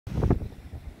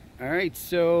All right,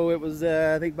 so it was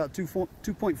I think about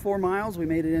 2.4 miles. We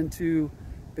made it into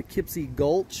Poughkeepsie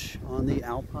Gulch on the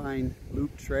Alpine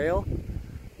Loop Trail.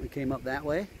 We came up that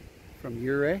way from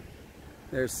Ouray.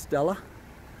 There's Stella.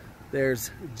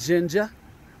 There's Ginger,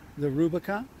 the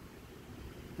Rubicon.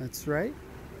 That's right.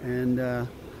 And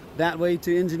that way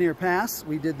to Engineer Pass.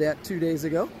 We did that 2 days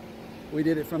ago. We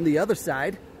did it from the other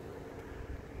side.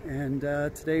 And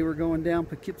today we're going down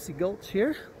Poughkeepsie Gulch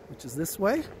here, which is this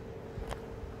way.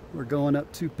 We're going up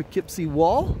to Poughkeepsie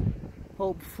Wall,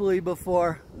 hopefully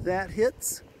before that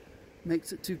hits,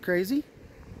 makes it too crazy.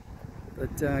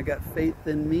 But I got faith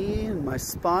in me and my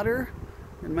spotter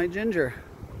and my Ginger.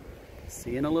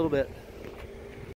 See you in a little bit.